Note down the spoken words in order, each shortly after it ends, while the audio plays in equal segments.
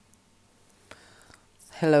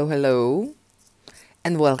Hello, hello,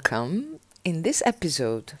 and welcome. In this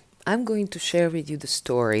episode, I'm going to share with you the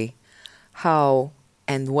story how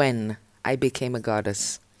and when I became a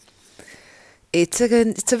goddess. It's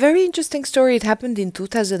a very interesting story. It happened in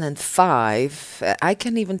 2005. I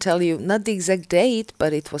can even tell you not the exact date,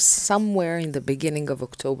 but it was somewhere in the beginning of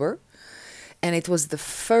October, and it was the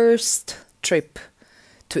first trip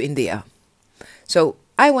to India. So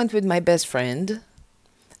I went with my best friend,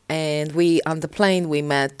 and on the plane, we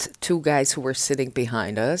met two guys who were sitting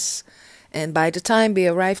behind us. And by the time we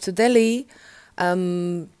arrived to Delhi,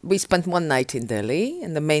 we spent one night in Delhi,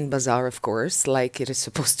 in the main bazaar, of course, like it is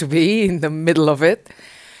supposed to be, in the middle of it.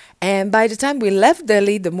 And by the time we left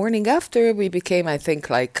Delhi, the morning after, we became, I think,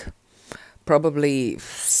 like probably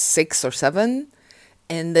 6 or 7.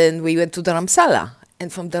 And then we went to Dharamsala.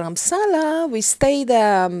 And from Dharamsala, we stayed,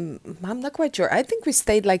 I'm not quite sure. I think we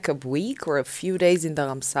stayed like a week or a few days in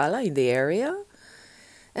Dharamsala, in the area.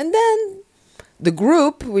 And then the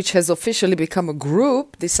group, which has officially become a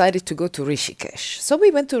group, decided to go to Rishikesh. So we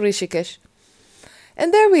went to Rishikesh.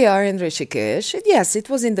 And there we are in Rishikesh. Yes, it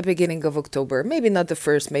was in the beginning of October. Maybe not the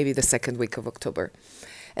first, maybe the second week of October.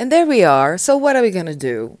 And there we are. So what are we going to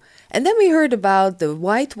do? And then we heard about the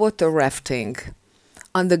whitewater rafting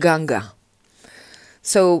on the Ganga.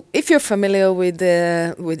 So, if you're familiar with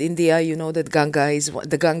India, you know that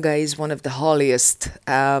the Ganga is one of the holiest,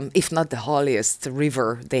 if not the holiest,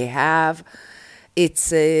 river they have.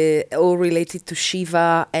 It's all related to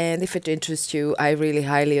Shiva, and if it interests you, I really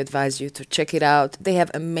highly advise you to check it out. They have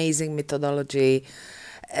amazing methodology,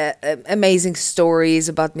 amazing stories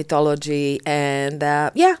about mythology, and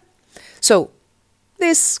yeah. So,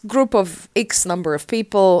 this group of X number of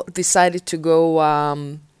people decided to go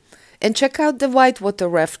and check out the whitewater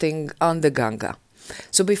rafting on the Ganga.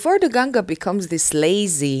 So before the Ganga becomes this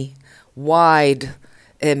lazy, wide,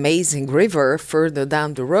 amazing river further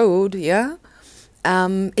down the road,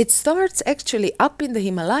 it starts actually up in the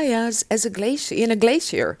Himalayas as a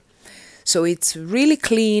glacier. So it's really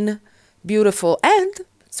clean, beautiful, and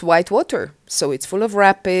it's white water. So it's full of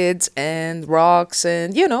rapids and rocks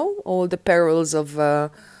and, all the perils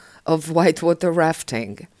of whitewater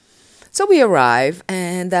rafting. So we arrive,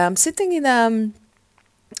 and sitting in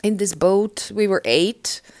this boat. We were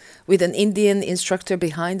 8, with an Indian instructor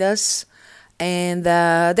behind us, and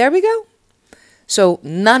there we go. So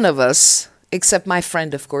none of us, except my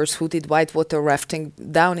friend, of course, who did whitewater rafting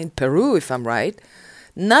down in Peru, if I'm right,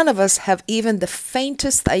 none of us have even the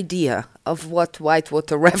faintest idea of what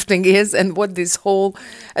whitewater rafting is and what this whole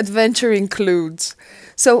adventure includes.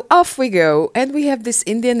 So off we go, and we have this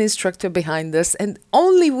Indian instructor behind us, and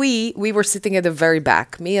only we were sitting at the very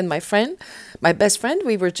back. Me and my friend, my best friend,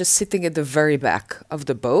 we were just sitting at the very back of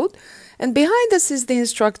the boat, and behind us is the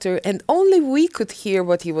instructor, and only we could hear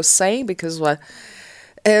what he was saying, because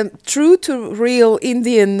true to real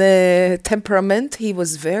Indian temperament, he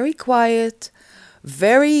was very quiet,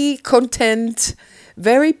 very content,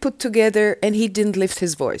 very put together, and he didn't lift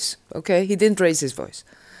his voice, okay? He didn't raise his voice.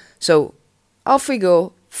 So off we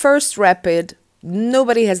go. First rapid.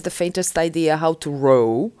 Nobody has the faintest idea how to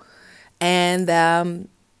row. And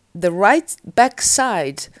the right back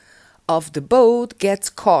side of the boat gets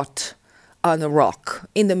caught on a rock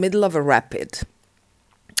in the middle of a rapid.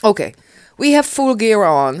 Okay, we have full gear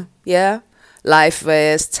on, life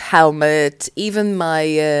vest, helmet, even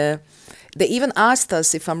they even asked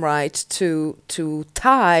us, if I'm right, to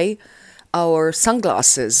tie our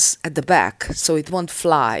sunglasses at the back so it won't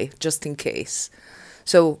fly, just in case.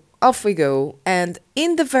 So off we go. And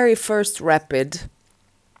in the very first rapid,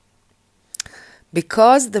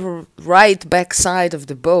 because the right back side of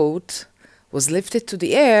the boat was lifted to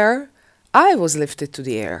the air, I was lifted to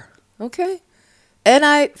the air, okay? And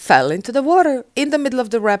I fell into the water in the middle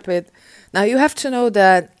of the rapid. Now, you have to know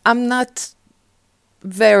that I'm not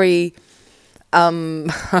very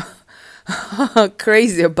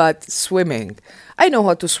crazy about swimming. I know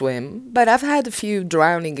how to swim, but I've had a few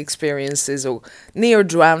drowning experiences or near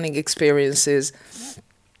drowning experiences,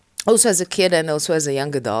 also as a kid and also as a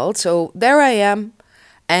young adult. So there I am.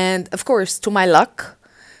 And of course, to my luck,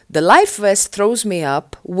 the life vest throws me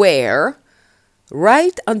up where?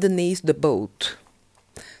 Right underneath the boat.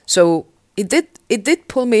 So it did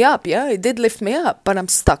pull me up, it did lift me up, but I'm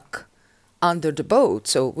stuck under the boat,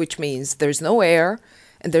 so which means there's no air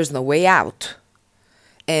and there's no way out.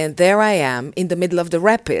 And there I am in the middle of the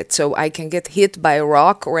rapid, so I can get hit by a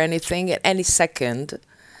rock or anything at any second.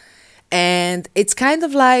 And it's kind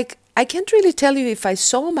of like, I can't really tell you if I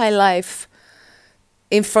saw my life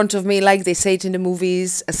in front of me, like they say it in the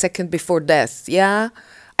movies, a second before death,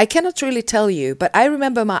 I cannot really tell you, but I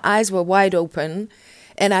remember my eyes were wide open,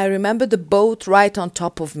 And I remember the boat right on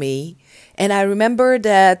top of me. And I remember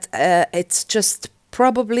that it's just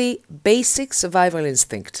probably basic survival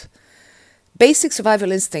instinct. Basic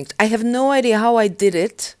survival instinct. I have no idea how I did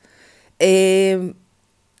it. Um,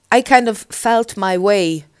 I kind of felt my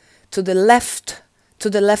way to the left to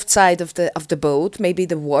the left side of the boat. Maybe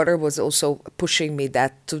the water was also pushing me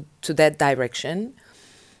to that direction.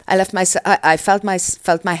 I felt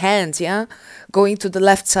my hands, yeah, going to the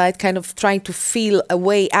left side, kind of trying to feel a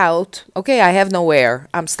way out. Okay, I have no air.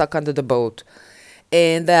 I'm stuck under the boat,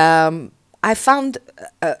 and I found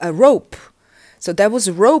a rope. So there was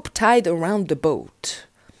a rope tied around the boat.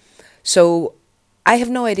 So I have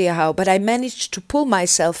no idea how, but I managed to pull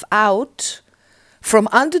myself out from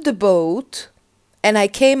under the boat, and I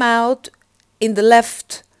came out in the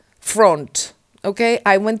left front. Okay,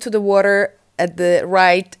 I went to the water at the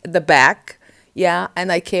right, at the back, yeah,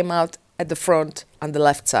 and I came out at the front on the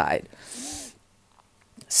left side.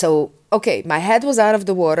 So, okay, my head was out of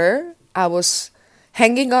the water. I was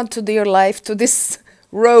hanging on to dear life to this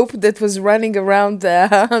rope that was running around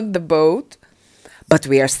the boat. But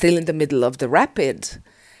we are still in the middle of the rapid,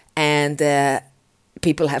 and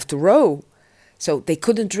people have to row. So they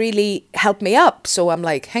couldn't really help me up. So I'm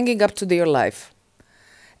like hanging up to dear life.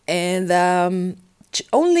 And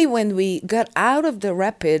only when we got out of the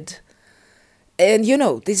rapid, and you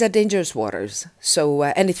know, these are dangerous waters, so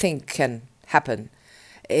anything can happen.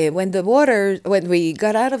 When we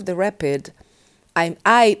got out of the rapid,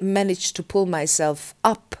 I managed to pull myself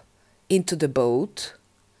up into the boat.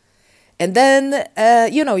 And then,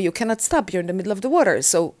 you cannot stop. You're in the middle of the water.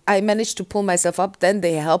 So I managed to pull myself up. Then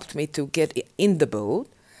they helped me to get in the boat.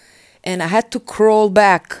 And I had to crawl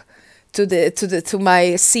back to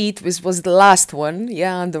my seat, which was the last one,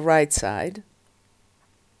 yeah, on the right side.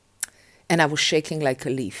 And I was shaking like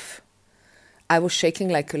a leaf. I was shaking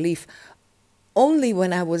like a leaf. Only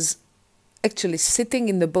when I was actually sitting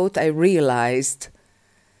in the boat, I realized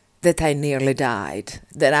that I nearly died,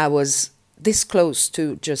 that I was this close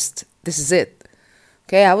to just, this is it.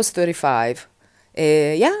 Okay, I was 35.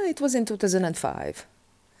 Yeah, it was in 2005.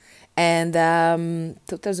 And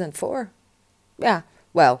 2004. Yeah,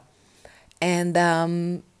 well. And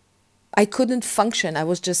I couldn't function. I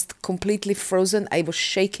was just completely frozen. I was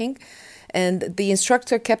shaking. And the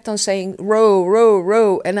instructor kept on saying, row, row,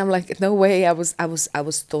 row. And I'm like, no way. I was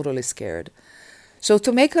totally scared. So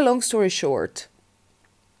to make a long story short,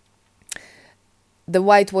 the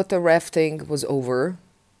whitewater rafting was over.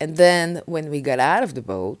 And then when we got out of the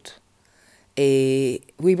boat, we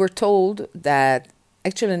were told that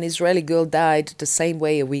actually an Israeli girl died the same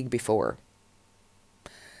way a week before.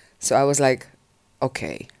 So I was like,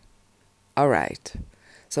 okay, all right.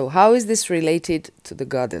 So how is this related to the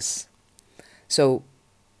goddess? So,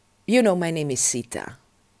 my name is Sita.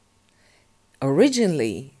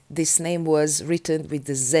 Originally, this name was written with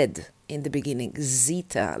the Z in the beginning,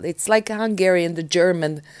 Zita. It's like Hungarian, the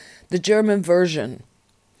German version.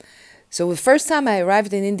 So the first time I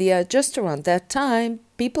arrived in India, just around that time,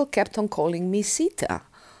 people kept on calling me Sita.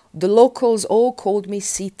 The locals all called me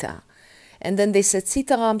Sita. And then they said,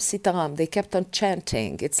 Sitaram, Sitaram. They kept on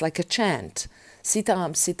chanting. It's like a chant.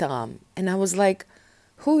 Sitaram, Sitaram. And I was like,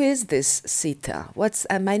 who is this Sita?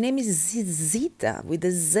 My name is Zita with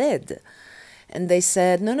a Z. And they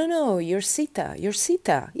said, no, you're Sita. You're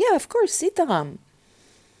Sita. Yeah, of course, Sitaram.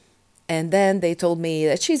 And then they told me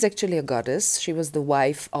that she's actually a goddess. She was the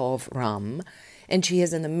wife of Ram. And she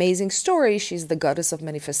has an amazing story. She's the goddess of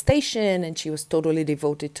manifestation, and she was totally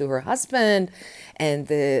devoted to her husband.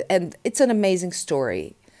 And it's an amazing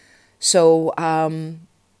story. So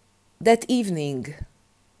that evening,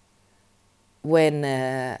 when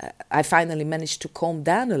I finally managed to calm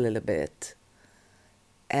down a little bit,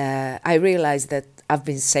 I realized that I've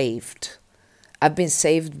been saved. I've been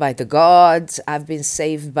saved by the gods. I've been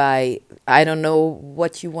saved by, I don't know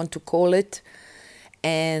what you want to call it.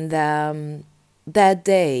 And that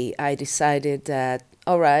day, I decided that,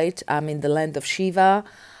 all right, I'm in the land of Shiva.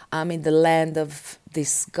 I'm in the land of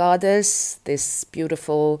this goddess, this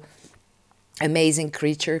beautiful, amazing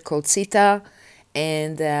creature called Sita.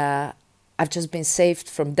 And I've just been saved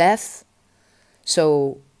from death.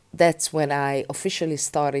 So that's when I officially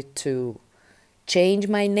started to change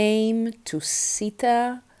my name to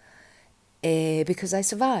Sita, because I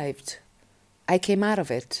survived. I came out of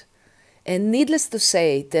it. And needless to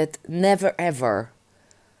say that never ever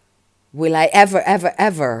will I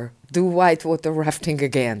ever do whitewater rafting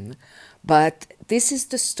again. But this is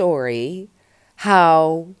the story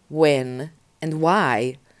how, when, and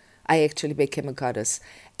why I actually became a goddess.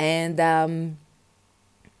 And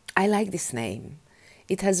I like this name.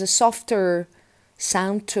 It has a softer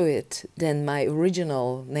sound to it than my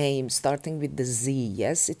original name, starting with the Z.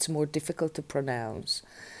 Yes, it's more difficult to pronounce.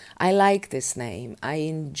 I like this name.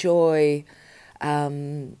 Um,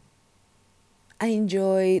 I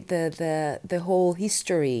enjoy the whole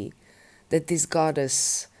history that this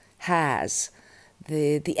goddess has,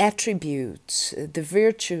 the attributes, the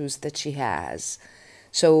virtues that she has.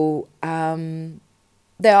 So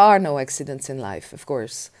there are no accidents in life, of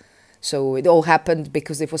course. So it all happened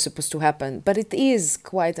because it was supposed to happen. But it is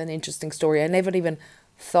quite an interesting story. I never even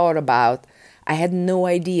thought about. I had no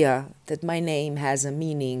idea that my name has a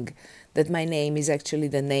meaning, that my name is actually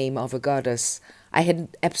the name of a goddess. I had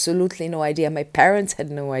absolutely no idea. My parents had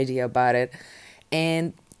no idea about it.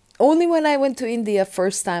 And only when I went to India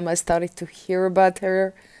first time I started to hear about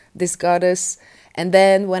her, this goddess. And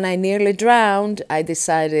then when I nearly drowned, I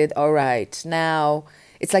decided, all right, now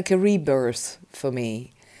it's like a rebirth for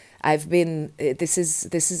me. This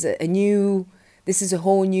is a new, this is a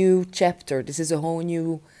whole new chapter. This is a whole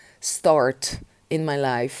new start in my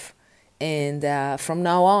life. And from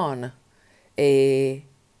now on, I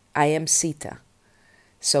am Sita.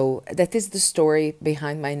 So that is the story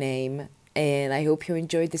behind my name. And I hope you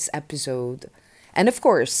enjoyed this episode. And of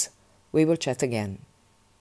course, we will chat again.